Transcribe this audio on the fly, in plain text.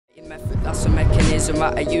Method, that's a mechanism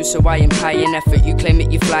that I use, so I am high in effort. You claim that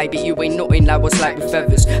you fly, but you ain't nothing like what's like with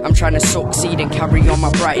feathers. I'm trying to succeed and carry on my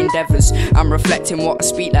bright endeavours. I'm reflecting what I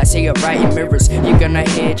speak like, say you're writing mirrors. You're gonna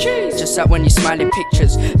hear cheese, just like when you're smiling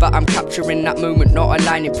pictures. But I'm capturing that moment, not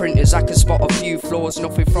aligning printers. I can spot a few flaws,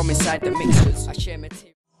 nothing from inside the mixtures. I share material.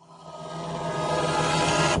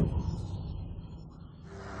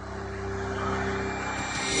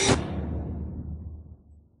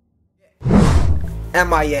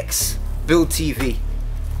 Mix, Build TV,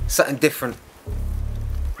 something different.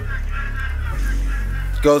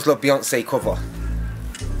 Girls love Beyonce cover.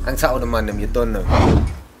 And tell the man them, you don't know.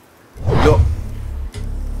 Look.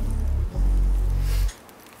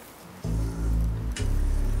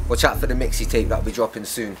 Watch out for the Mixsy tape that'll be dropping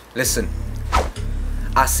soon. Listen.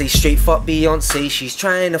 I say straight fuck Beyonce, she's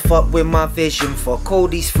trying to fuck with my vision. Fuck all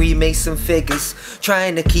these Freemason figures,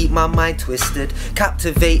 trying to keep my mind twisted,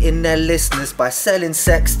 captivating their listeners by selling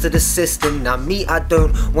sex to the system. Now me, I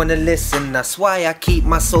don't wanna listen, that's why I keep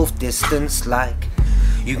myself distanced. Like,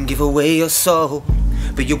 you can give away your soul,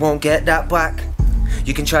 but you won't get that back.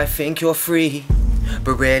 You can try think you're free,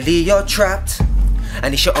 but really you're trapped.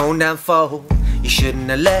 And it's your own damn fault, you shouldn't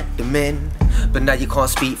have let them in. But now you can't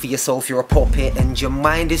speak for yourself, you're a puppet and your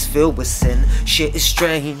mind is filled with sin. Shit is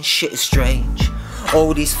strange, shit is strange.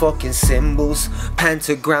 All these fucking symbols,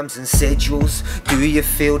 pentagrams and sigils. Do you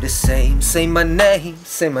feel the same? Say my name,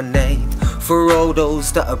 say my name. For all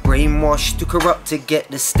those that are brainwashed, too corrupt to get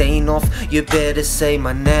the stain off, you better say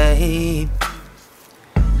my name.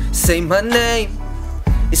 Say my name.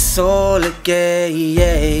 It's all a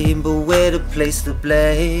game, but we're the place to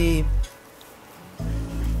blame.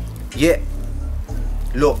 Yeah.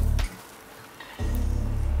 Look,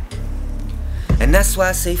 and that's why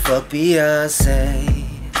I say fuck Beyonce,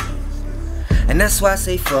 and that's why I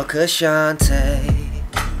say fuck Ashanti,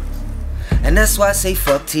 and that's why I say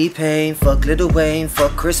fuck T-Pain, fuck Lil Wayne,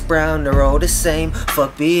 fuck Chris Brown, they're all the same.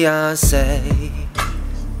 Fuck Beyonce,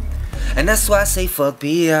 and that's why I say fuck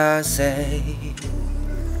Beyonce,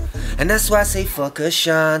 and that's why I say fuck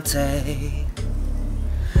Ashanti.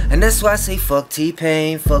 And that's why I say fuck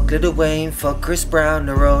T-Pain, fuck Lil Wayne, fuck Chris Brown,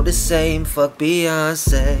 they're all the same. Fuck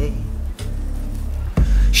Beyonce.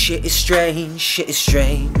 Shit is strange, shit is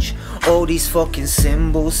strange. All these fucking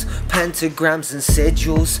symbols, pentagrams and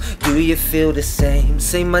sigils. Do you feel the same?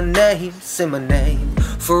 Say my name, say my name.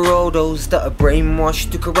 For all those that are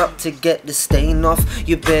brainwashed, too corrupt to get the stain off,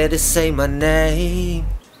 you better say my name.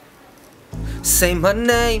 Say my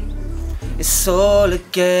name. It's all a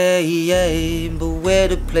game, but we're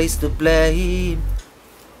the place to blame.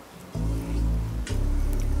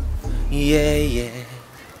 Yeah, yeah.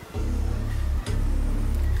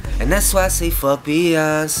 And that's why I say fuck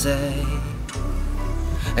Beyonce,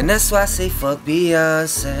 and that's why I say fuck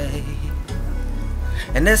Beyonce,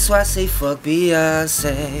 and that's why I say fuck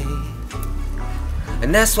Beyonce,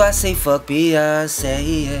 and that's why I say fuck Beyonce.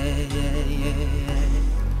 Yeah, yeah, yeah.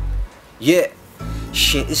 Yeah.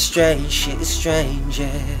 Shit is strange,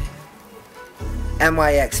 yeah.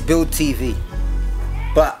 Mix, Build TV.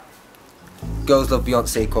 But girls love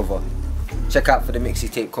Beyonce cover. Check out for the Mixsy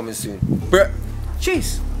tape coming soon. Bruh.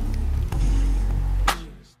 Cheers.